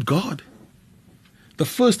obeyed God. The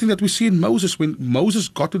first thing that we see in Moses, when Moses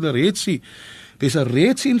got to the Red Sea, there's a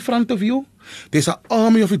Red Sea in front of you, there's an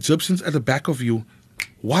army of Egyptians at the back of you.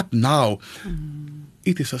 What now?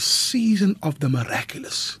 It is a season of the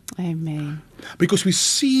miraculous. Amen. Because we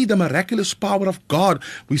see the miraculous power of God.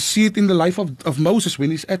 We see it in the life of Moses when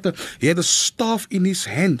he had a staff in his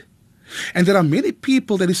hand. And there are many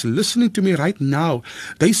people that is listening to me right now.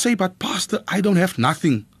 They say, but Pastor, I don't have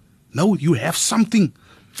nothing. No, you have something.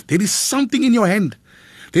 There is something in your hand.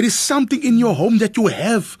 There is something in your home that you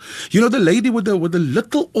have. The lady with the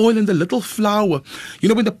little oil and the little flour.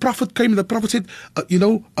 When the prophet came, the prophet said,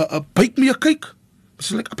 bake me a cake.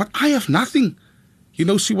 She's like, but I have nothing.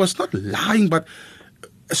 She was not lying, but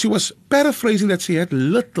she was paraphrasing that she had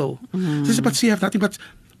little. She said, but she have nothing. But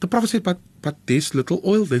the prophet said, but there's little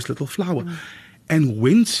oil, there's little flour. And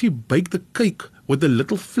when she baked the cake with the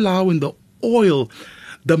little flour and the oil,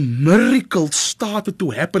 the miracle started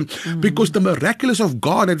to happen, because the miraculous of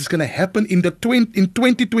God that is going to happen in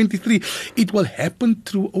 2023, it will happen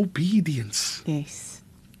through obedience. Yes.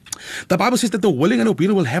 The Bible says that the willing and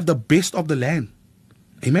obedient will have the best of the land.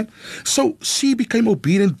 Amen. So she became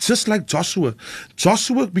obedient just like Joshua.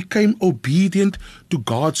 Joshua became obedient to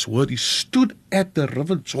God's word. He stood at the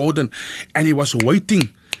river Jordan and he was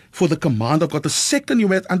waiting for the command of God. The second you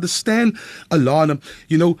might understand, Alana,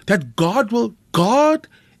 that God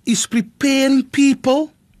is preparing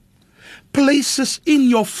people, places in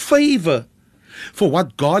your favor for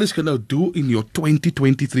what God is going to do in your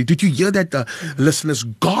 2023. Did you hear that, listeners?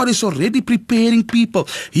 God is already preparing people.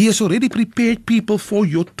 He has already prepared people for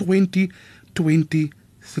your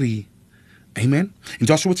 2023. Amen. In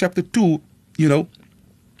Joshua chapter 2,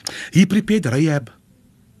 he prepared Rahab.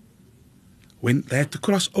 When they had to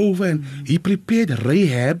cross over, and he prepared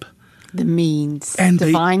Rahab. The means, and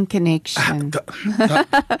divine connection.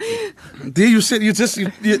 There you said you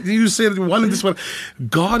said one in this one.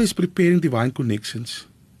 God is preparing divine connections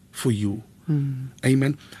for you.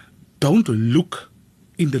 Amen. Don't look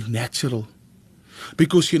in the natural,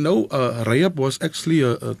 because Rahab was actually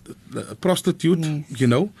a prostitute.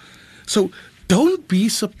 Yes. So don't be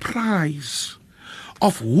surprised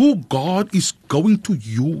of who God is going to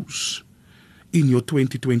use in your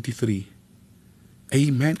 2023.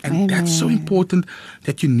 Amen. And that's so important,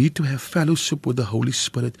 that you need to have fellowship with the Holy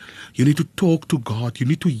Spirit. You need to talk to God. You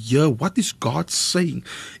need to hear, what is God saying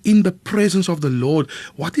in the presence of the Lord?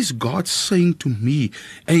 What is God saying to me?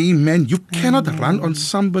 Amen. You cannot run on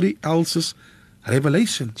somebody else's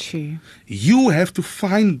revelation. True. You have to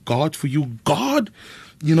find God for you. God,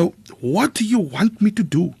 what do you want me to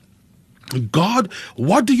do? God,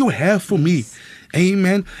 what do you have for me?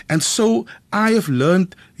 Amen. And so I have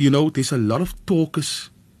learned, there's a lot of talkers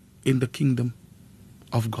in the kingdom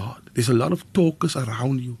of God. There's a lot of talkers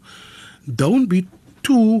around you. Don't be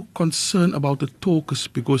too concerned about the talkers,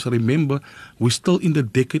 because remember, we're still in the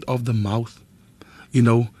decade of the mouth.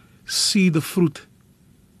 See the fruit.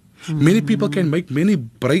 Many people can make many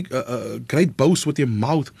great boasts with their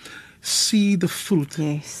mouth. See the fruit.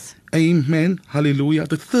 Yes. Amen. Hallelujah.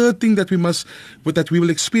 The third thing that we will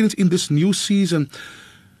experience in this new season,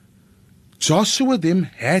 Joshua them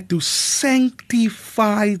had to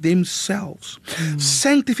sanctify themselves.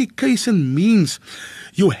 Sanctification means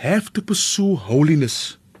you have to pursue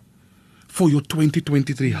holiness for your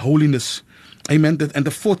 2023. Holiness. Amen. And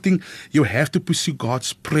the fourth thing, you have to pursue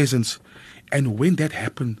God's presence. And when that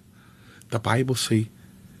happened, the Bible says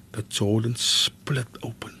the Jordan split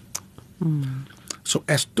open. So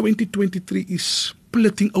as 2023 is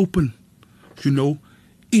splitting open,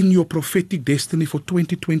 in your prophetic destiny for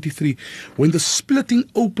 2023, when the splitting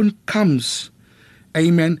open comes,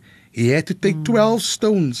 amen, he had to take 12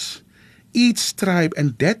 stones, each tribe,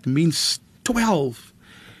 and that means 12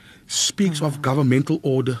 speaks of governmental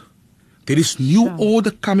order. There is new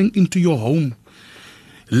order coming into your home.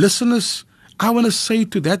 Listeners, I want to say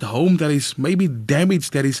to that home that is maybe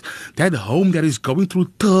damaged, that home that is going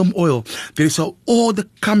through turmoil, there is an order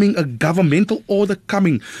coming, a governmental order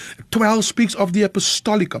coming. 12 speaks of the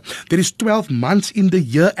apostolic. There is 12 months in the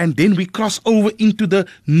year, and then we cross over into the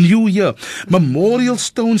new year. Memorial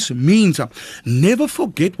stones means never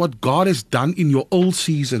forget what God has done in your old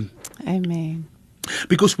season. Amen.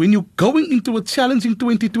 Because when you're going into a challenging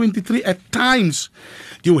 2023, at times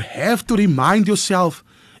you have to remind yourself,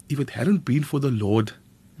 if it hadn't been for the Lord,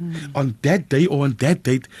 on that day or on that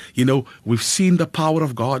date, we've seen the power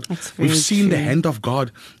of God. We've seen the hand of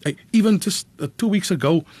God. Even just 2 weeks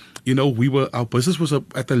ago, our business was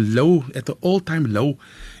at the all-time low,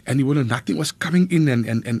 and nothing was coming in,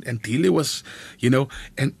 and delay was,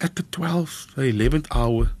 and at the 12th, the 11th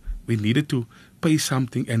hour, we needed to pay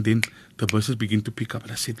something, and then the business began to pick up.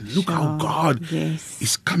 And I said, look how God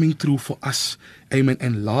is coming through for us. Amen.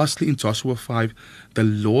 And lastly, in Joshua 5, the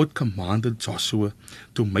Lord commanded Joshua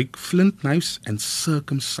to make flint knives and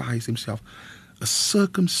circumcise himself. A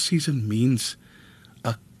circumcision means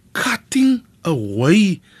a cutting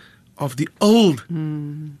away of the old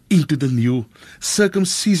into the new.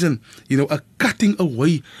 Circumcision, a cutting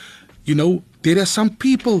away. There are some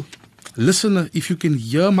people, listener, if you can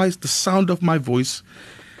hear the sound of my voice,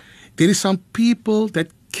 there is some people that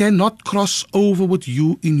cannot cross over with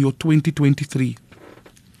you in your 2023.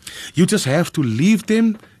 You just have to leave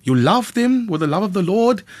them. You love them with the love of the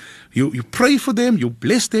Lord. You pray for them. You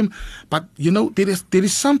bless them. But, there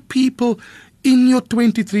is some people in your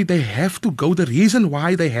 23, they have to go. The reason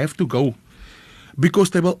why they have to go,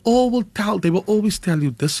 because they will always tell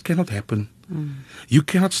you, this cannot happen. You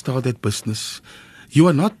cannot start that business. You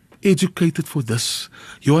are not educated for this.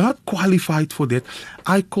 You are not qualified for that.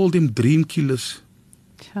 I call them dream killers.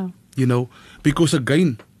 Sure. Because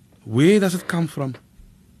again, where does it come from?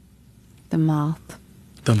 The mouth.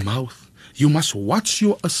 The mouth. You must watch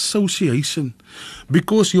your association,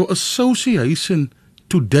 because your association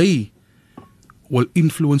today will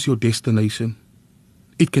influence your destination.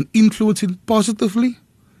 It can influence it positively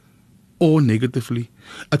or negatively.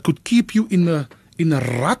 It could keep you in a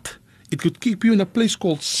rut. It could keep you in a place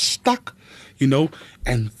called stuck,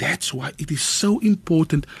 and that's why it is so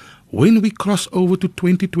important when we cross over to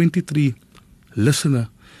 2023. Listener,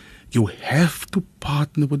 you have to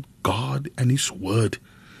partner with God and His Word,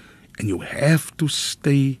 and you have to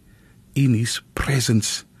stay in His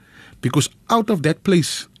presence, because out of that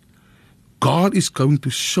place, God is going to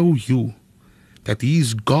show you that He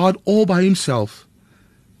is God all by Himself,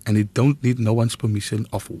 and He don't need no one's permission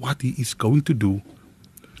of what He is going to do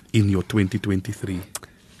in your 2023.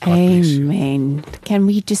 God Amen. Can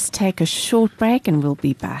we just take a short break and we'll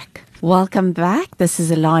be back? Welcome back. This is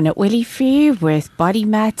Alana Willifee with Body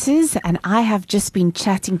Matters, and I have just been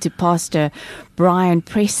chatting to Pastor Brian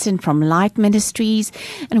Preston from Light Ministries,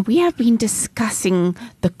 and we have been discussing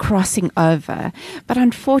the crossing over. But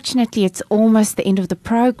unfortunately, it's almost the end of the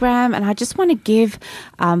program, and I just want to give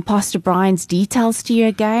Pastor Brian's details to you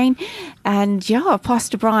again. And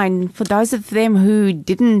Pastor Brian, for those of them who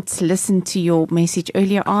didn't listen to your message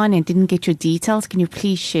earlier on and didn't get your details, can you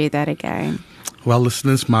please share that again? Well,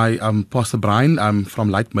 listeners, I'm Pastor Brian. I'm from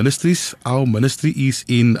Light Ministries. Our ministry is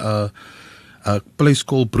in a place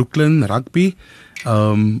called Brooklyn Rugby.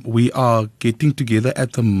 We are getting together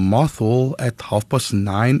at the Moth Hall at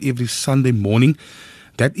 9:30 every Sunday morning.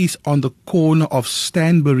 That is on the corner of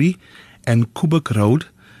Stanbury and Kubuk Road.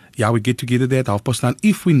 We get together there at 9:30.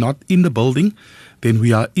 If we're not in the building, then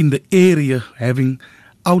we are in the area having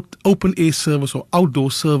open air service or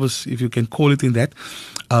outdoor service, if you can call it in that.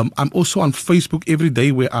 I'm also on Facebook every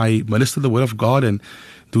day, where I minister the Word of God and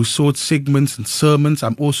do short segments and sermons.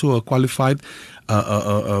 I'm also a qualified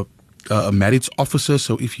marriage officer,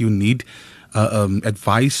 so if you need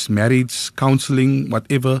advice, marriage, counseling,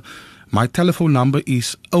 whatever, my telephone number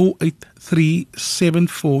is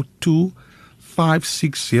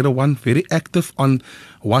 083-742-5601. Very active on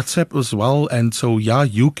WhatsApp as well. And so,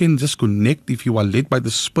 you can just connect if you are led by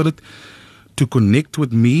the Spirit to connect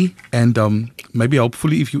with me. And maybe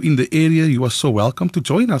hopefully if you're in the area, you are so welcome to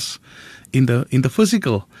join us in the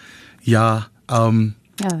physical.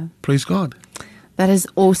 Praise God. That is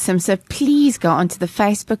awesome. So please go onto the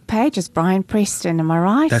Facebook page. It's Brian Preston, am I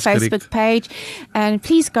right? That's Facebook correct. Page. And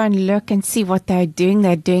please go and look and see what they're doing.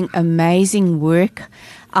 They're doing amazing work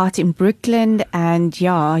out in Brooklyn, and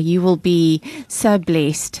you will be so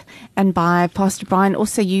blessed. And by Pastor Brian,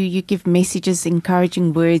 also you give messages,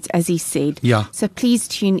 encouraging words, as he said. Yeah. So please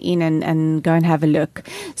tune in and go and have a look.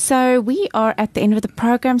 So we are at the end of the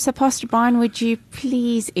program. So Pastor Brian, would you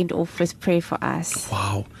please end off with prayer for us?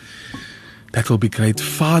 Wow. That will be great.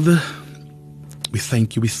 Father, we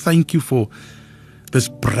thank you. We thank you for this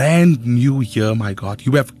brand new year, my God.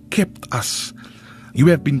 You have kept us. You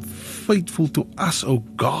have been faithful to us, oh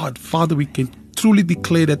God. Father, we can truly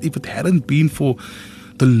declare that if it hadn't been for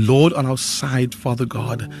the Lord on our side, Father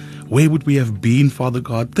God, where would we have been, Father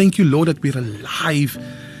God? Thank you, Lord, that we're alive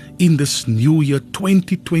in this new year,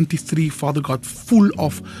 2023, Father God, full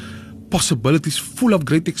of possibilities, full of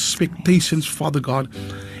great expectations, Father God.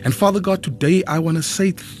 And Father God, today I want to say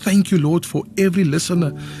thank you, Lord, for every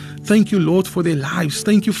listener. Thank you, Lord, for their lives.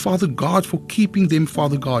 Thank you, Father God, for keeping them,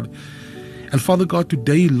 Father God. And Father God,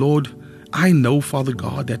 today, Lord, I know, Father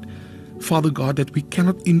God, that Father God, that we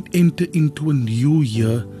cannot enter into a new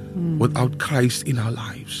year without Christ in our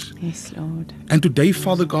lives. Yes, Lord. And today,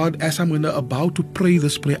 Father God, as I'm about to pray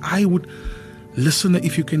this prayer, I would, listener,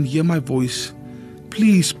 if you can hear my voice,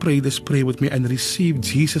 please pray this prayer with me and receive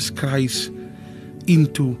Jesus Christ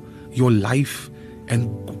into your life and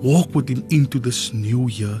walk with Him into this new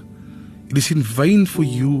year. It is in vain for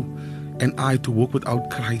you and I to walk without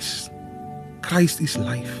Christ. Christ is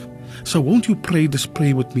life. So won't you pray this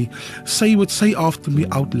prayer with me? Say after me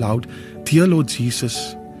out loud. Dear Lord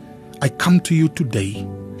Jesus, I come to you today.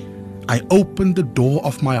 I open the door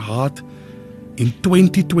of my heart in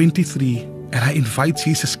 2023 and I invite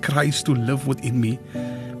Jesus Christ to live within me.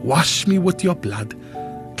 Wash me with your blood.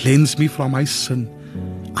 Cleanse me from my sin.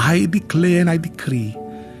 I declare and I decree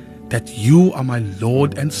that you are my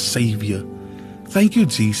Lord and Savior. Thank you,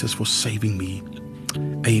 Jesus, for saving me.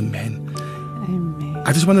 Amen. Amen.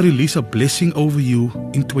 I just want to release a blessing over you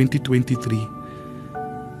in 2023.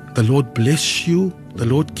 The Lord bless you. The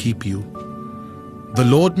Lord keep you. The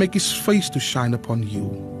Lord make His face to shine upon you.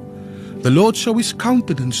 The Lord show His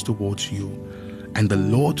countenance towards you. And the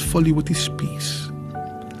Lord fill you with His peace.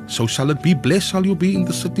 So shall it be. Blessed shall you be in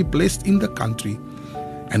the city, blessed in the country.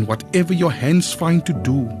 And whatever your hands find to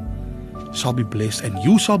do shall be blessed. And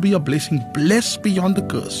you shall be a blessing, blessed beyond the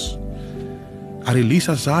curse. I release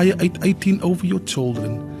Isaiah 8:18 over your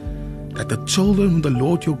children, that the children whom the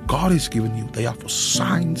Lord your God has given you, they are for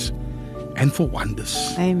signs and for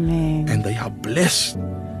wonders. Amen. And they are blessed.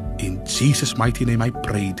 In Jesus' mighty name I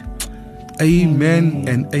prayed. Amen,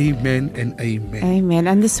 and amen and amen. Amen.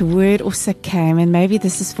 And this word also came, and maybe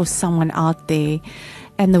this is for someone out there.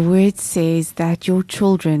 And the word says that your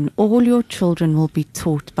children, all your children will be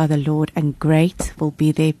taught by the Lord, and great will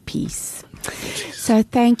be their peace. So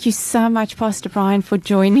thank you so much, Pastor Brian, for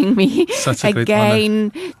joining me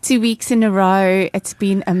again 2 weeks in a row. It's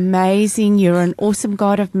been amazing. You're an awesome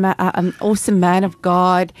awesome man of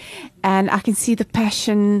God. And I can see the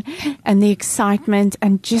passion and the excitement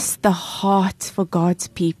and just the heart for God's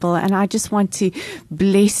people. And I just want to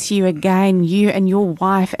bless you again, you and your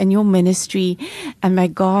wife and your ministry. And may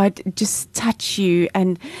God just touch you,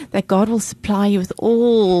 and that God will supply you with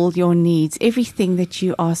all your needs, everything that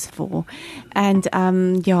you ask for. And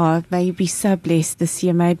may you be so blessed this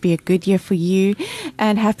year. May it be a good year for you.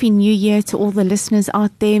 And Happy New Year to all the listeners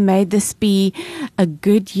out there. May this be a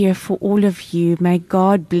good year for all of you. May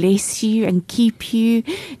God bless you and keep you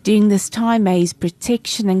during this time. May His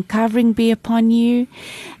protection and covering be upon you,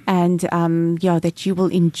 and that you will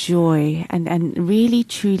enjoy and really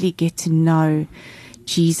truly get to know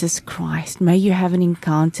Jesus Christ. May you have an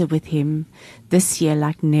encounter with Him this year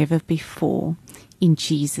like never before, in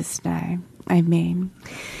Jesus' name. Amen.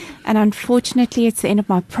 And unfortunately, it's the end of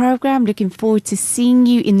my program. Looking forward to seeing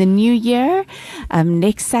you in the new year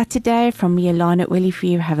next Saturday. From me, Alana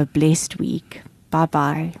Willifear. Have a blessed week.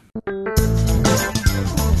 Bye-bye.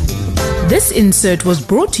 This insert was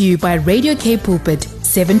brought to you by Radio K Pulpit,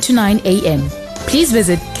 7 to 9 a.m. Please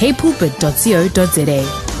visit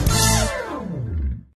kpulpit.co.za.